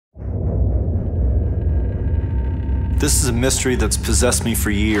This is a mystery that's possessed me for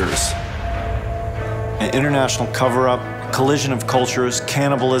years. An international cover-up, a collision of cultures,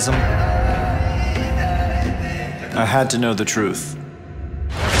 cannibalism. I had to know the truth.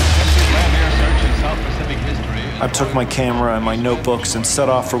 I took my camera and my notebooks and set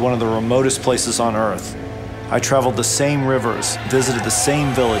off for one of the remotest places on Earth. I traveled the same rivers, visited the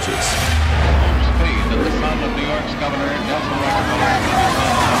same villages.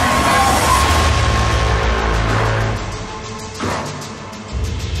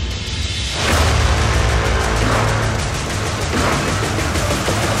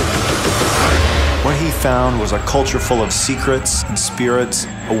 What he found was a culture full of secrets and spirits,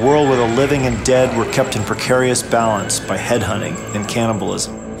 a world where the living and dead were kept in precarious balance by headhunting and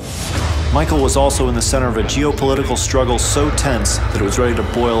cannibalism. Michael was also in the center of a geopolitical struggle so tense that it was ready to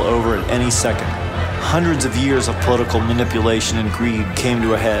boil over at any second. Hundreds of years of political manipulation and greed came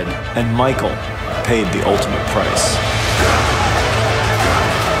to a head, and Michael paid the ultimate price.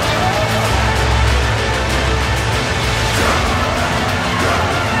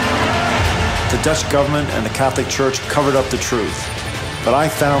 The Dutch government and the Catholic Church covered up the truth, but I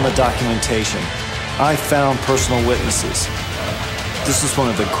found the documentation. I found personal witnesses. This is one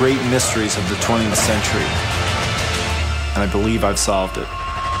of the great mysteries of the 20th century, and I believe I've solved it.